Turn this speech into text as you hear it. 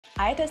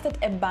I tested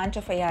a bunch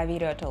of AI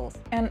video tools,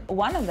 and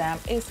one of them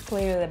is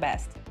clearly the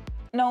best.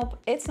 Nope,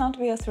 it's not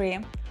Veo 3.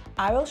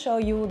 I will show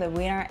you the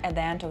winner at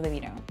the end of the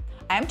video.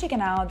 I'm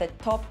checking out the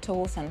top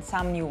tools and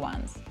some new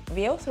ones.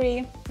 Veo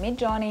 3,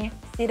 Midjourney,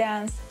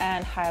 Seedance,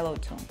 and Hailuo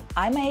 2.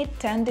 I made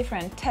 10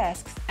 different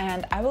tasks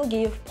and I will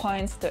give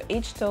points to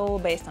each tool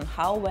based on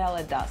how well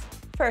it does.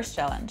 First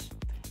challenge.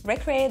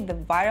 Recreate the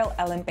viral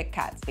Olympic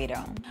cats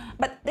video.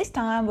 But this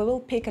time we will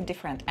pick a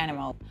different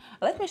animal.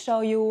 Let me show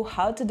you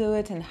how to do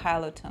it in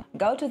Hailuo 2.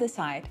 Go to the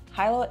site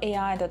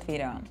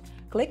hailuoai.video.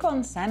 Click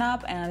on sign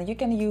up and you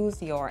can use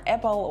your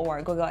Apple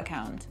or Google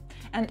account.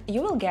 And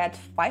you will get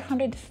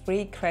 500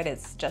 free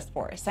credits just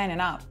for signing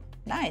up.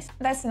 Nice!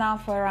 That's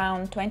enough for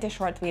around 20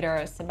 short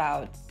videos,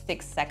 about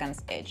 6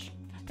 seconds each.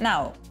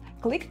 Now,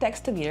 click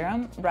text to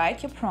video,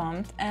 write your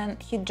prompt and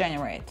hit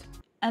generate.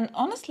 And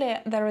honestly,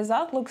 the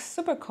result looks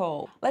super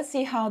cool. Let's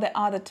see how the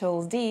other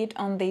tools did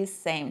on this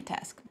same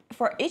task.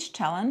 For each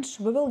challenge,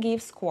 we will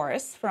give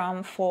scores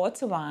from 4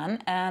 to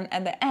 1, and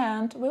at the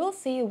end, we will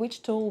see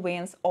which tool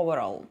wins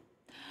overall.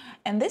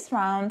 In this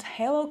round,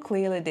 Hailuo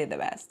clearly did the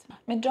best.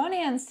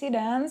 Midjourney and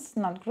Seedance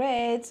not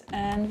great,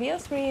 and Veo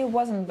 3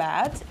 wasn't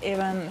bad,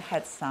 even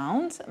had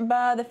sound,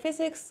 but the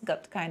physics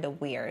got kind of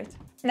weird.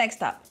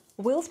 Next up,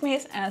 Will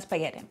Smith and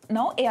Spaghetti.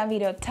 No AI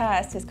video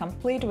test is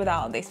complete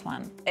without this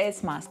one.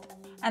 It's must.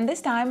 And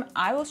this time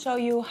I will show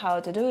you how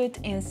to do it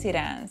in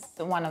Seedance,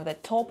 one of the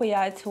top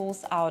AI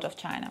tools out of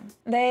China.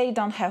 They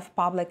don't have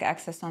public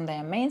access on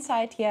their main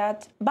site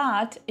yet,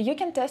 but you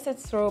can test it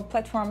through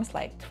platforms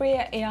like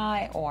Krea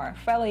AI or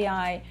Fel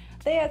AI.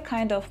 They are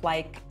kind of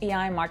like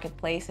AI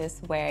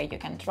marketplaces where you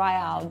can try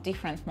out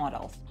different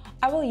models.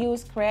 I will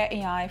use Krea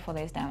AI for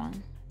this demo.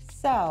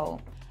 So,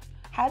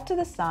 head to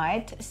the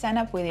site, sign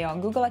up with your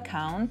Google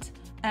account,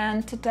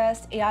 and to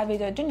test AI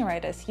video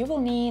generators, you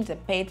will need a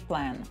paid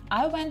plan.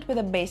 I went with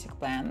a basic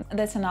plan.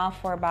 That's enough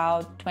for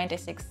about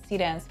 26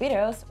 Seedance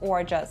videos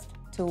or just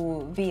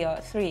 2 Veo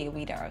 3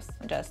 videos,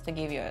 just to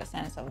give you a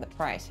sense of the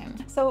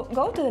pricing. So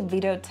go to the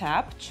video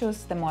tab,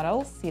 choose the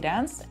model,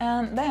 Seedance,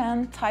 and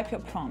then type your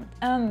prompt.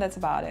 And that's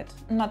about it.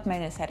 Not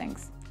many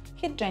settings.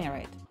 Hit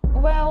generate.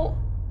 Well,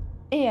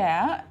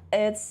 yeah,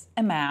 it's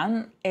a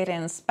man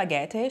eating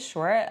spaghetti,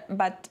 sure,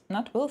 but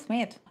not Will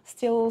Smith.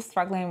 Still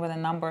struggling with the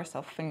numbers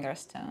of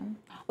fingers too.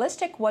 Let's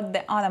check what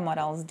the other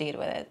models did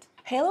with it.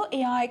 Hailuo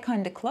AI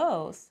kinda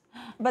close,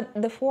 but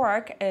the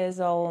fork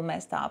is all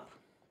messed up.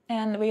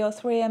 And Veo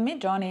 3 and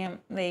Midjourney,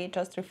 they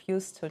just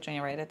refuse to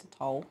generate it at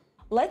all.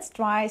 Let's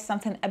try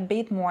something a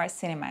bit more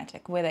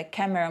cinematic with a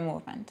camera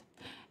movement.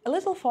 A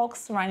little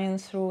fox running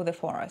through the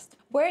forest.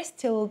 We're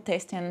still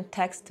testing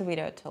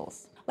text-to-video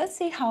tools. Let's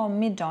see how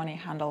Midjourney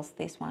handles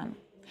this one.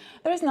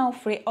 There is no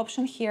free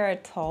option here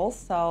at all,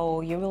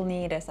 so you will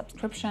need a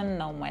subscription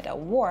no matter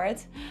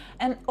what.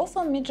 And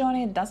also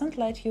Midjourney doesn't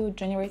let you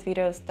generate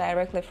videos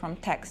directly from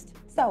text.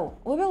 So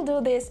we will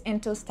do this in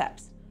 2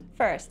 steps.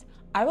 First,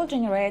 I will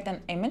generate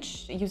an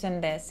image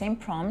using the same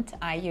prompt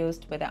I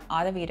used with the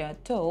other video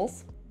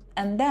tools,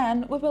 and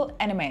then we will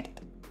animate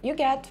it. You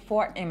get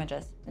 4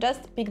 images.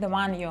 Just pick the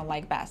one you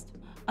like best.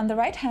 On the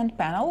right-hand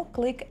panel,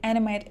 click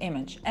Animate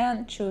Image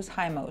and choose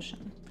High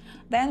Motion.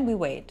 Then we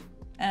wait,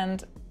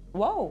 and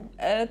whoa,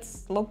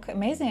 it's look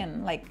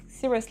amazing, like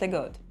seriously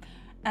good.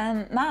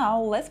 And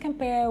now let's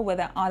compare with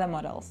the other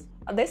models.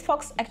 This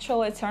fox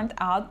actually turned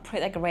out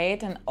pretty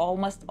great in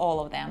almost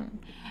all of them.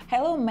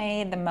 Hailuo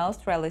made the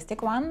most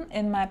realistic one,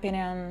 in my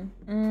opinion.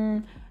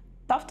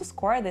 Tough to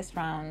score this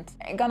round.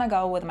 I'm gonna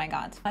go with my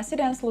gut.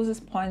 Seedance loses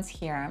points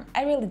here.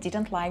 I really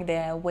didn't like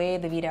the way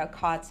the video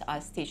cuts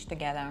are stitched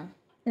together.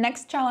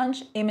 Next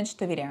challenge, image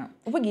to video.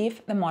 We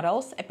give the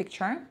models a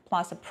picture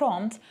plus a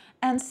prompt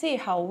and see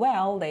how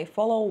well they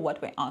follow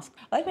what we ask.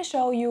 Let me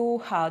show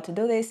you how to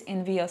do this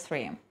in Veo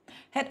 3.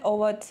 Head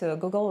over to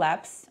Google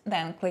Labs,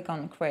 then click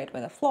on Create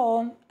with a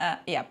Flow.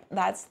 Yep,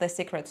 that's the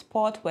secret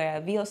spot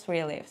where Veo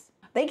 3 lives.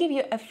 They give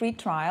you a free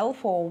trial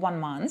for 1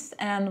 month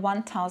and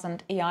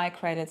 1000 AI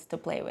credits to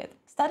play with.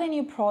 Start a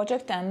new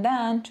project and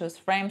then choose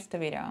frames to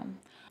video.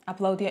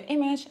 Upload your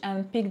image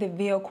and pick the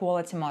Veo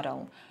quality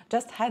model.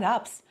 Just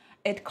heads-ups.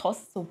 It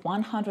costs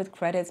 100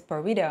 credits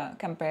per video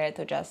compared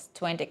to just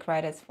 20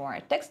 credits for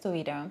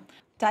text-to-video.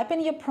 Type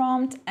in your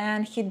prompt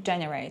and hit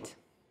generate.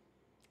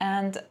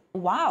 And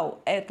wow,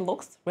 it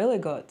looks really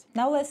good.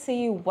 Now let's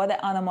see what the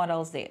other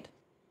models did.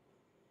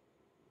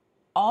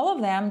 All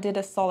of them did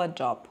a solid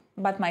job,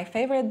 but my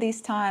favorite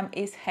this time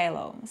is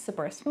Hailuo,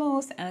 super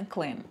smooth and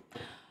clean.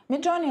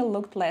 Midjourney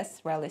looked less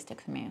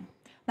realistic to me.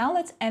 Now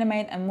let's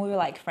animate a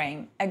movie-like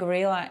frame, a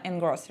gorilla in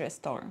grocery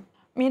store.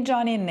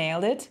 Midjourney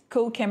nailed it,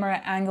 cool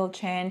camera angle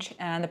change,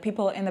 and the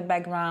people in the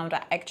background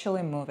are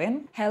actually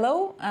moving.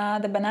 Hailuo,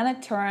 the banana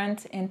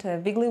turned into a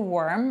wiggly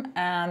worm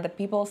and the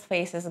people's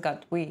faces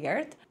got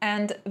weird.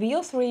 And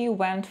Veo 3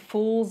 went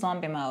full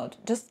zombie mode.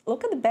 Just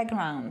look at the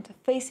background.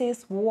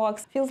 Faces,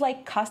 walks, feels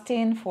like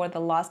casting for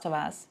The Last of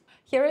Us.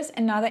 Here is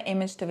another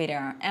image to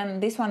video,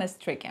 and this one is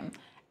tricky.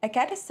 A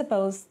cat is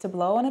supposed to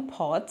blow on a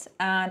pot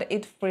and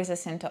it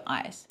freezes into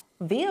ice.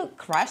 Vio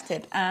crushed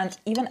it and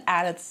even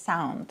added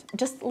sound.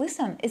 Just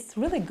listen, it's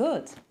really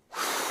good.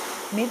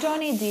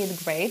 Midjourney did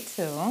great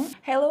too.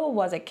 Halo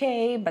was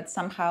okay, but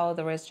somehow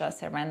there is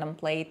just a random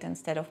plate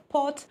instead of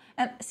pot,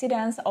 and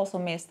Seedance also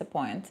missed the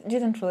point,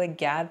 didn't really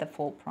get the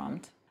full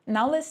prompt.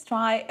 Now let's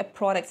try a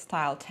product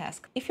style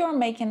task. If you're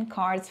making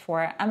cards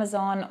for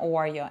Amazon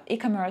or your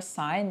e-commerce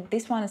site,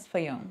 this one is for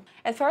you.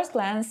 At first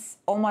glance,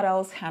 all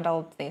models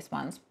handled these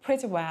ones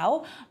pretty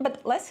well,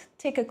 but let's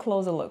take a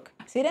closer look.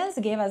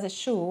 Seedance gave us a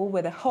shoe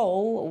with a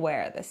hole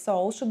where the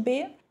sole should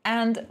be,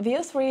 and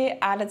Veo 3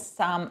 added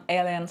some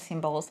alien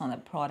symbols on the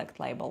product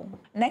label.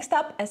 Next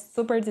up, a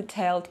super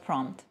detailed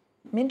prompt.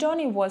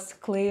 Midjourney was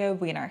clear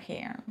winner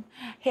here.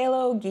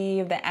 Halo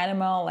gave the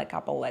animal a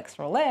couple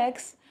extra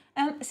legs,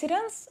 and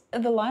Seedance,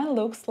 the line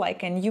looks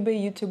like a newbie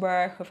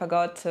YouTuber who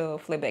forgot to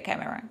flip the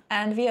camera.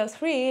 And Veo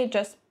 3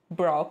 just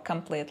broke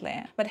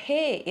completely. But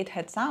hey, it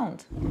had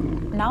sound.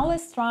 Now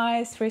let's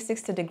try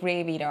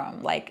 360-degree video,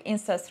 like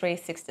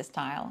Insta360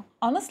 style.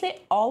 Honestly,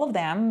 all of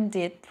them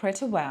did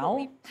pretty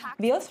well.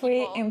 Veo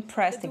 3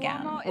 impressed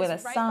again with a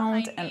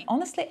sound, and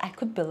honestly, I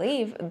could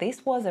believe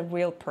this was a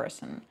real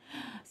person.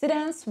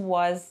 Seedance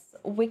was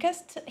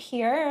weakest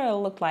here,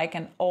 looked like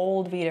an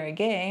old video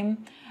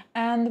game,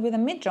 and with a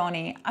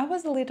Midjourney, I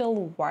was a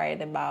little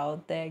worried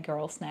about the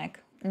girl's neck.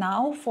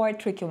 Now for a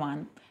tricky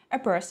one. A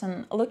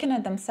person looking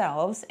at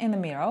themselves in the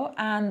mirror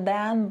and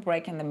then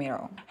breaking the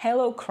mirror.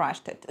 Halo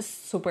crushed it,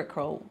 super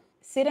cool.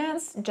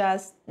 Seedance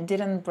just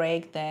didn't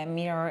break the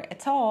mirror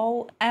at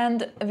all,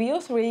 and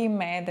Veo 3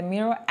 made the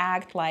mirror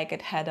act like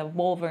it had a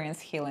Wolverine's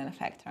healing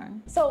factor.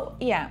 So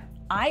yeah,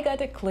 I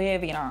got a clear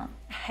winner,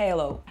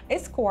 Halo.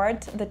 It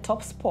scored the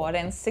top spot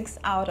in 6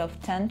 out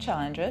of 10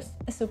 challenges.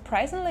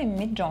 Surprisingly,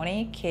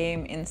 Midjourney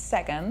came in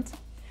second.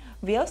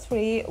 Veo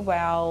 3,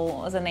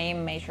 well, the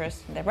name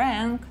measures the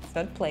rank,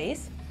 third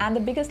place. And the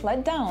biggest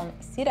letdown,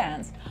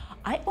 Seedance.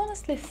 I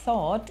honestly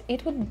thought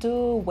it would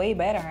do way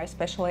better,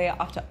 especially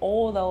after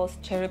all those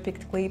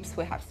cherry-picked clips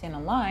we have seen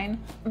online.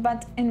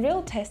 But in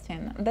real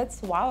testing, that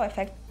wow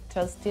effect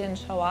just didn't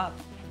show up.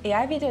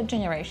 AI video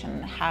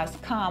generation has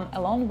come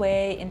a long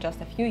way in just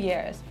a few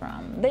years,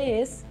 from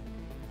this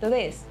to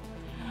this.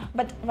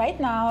 But right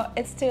now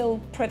it's still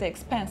pretty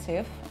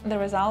expensive, the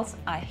results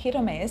are hit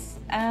or miss,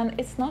 and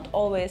it's not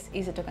always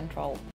easy to control.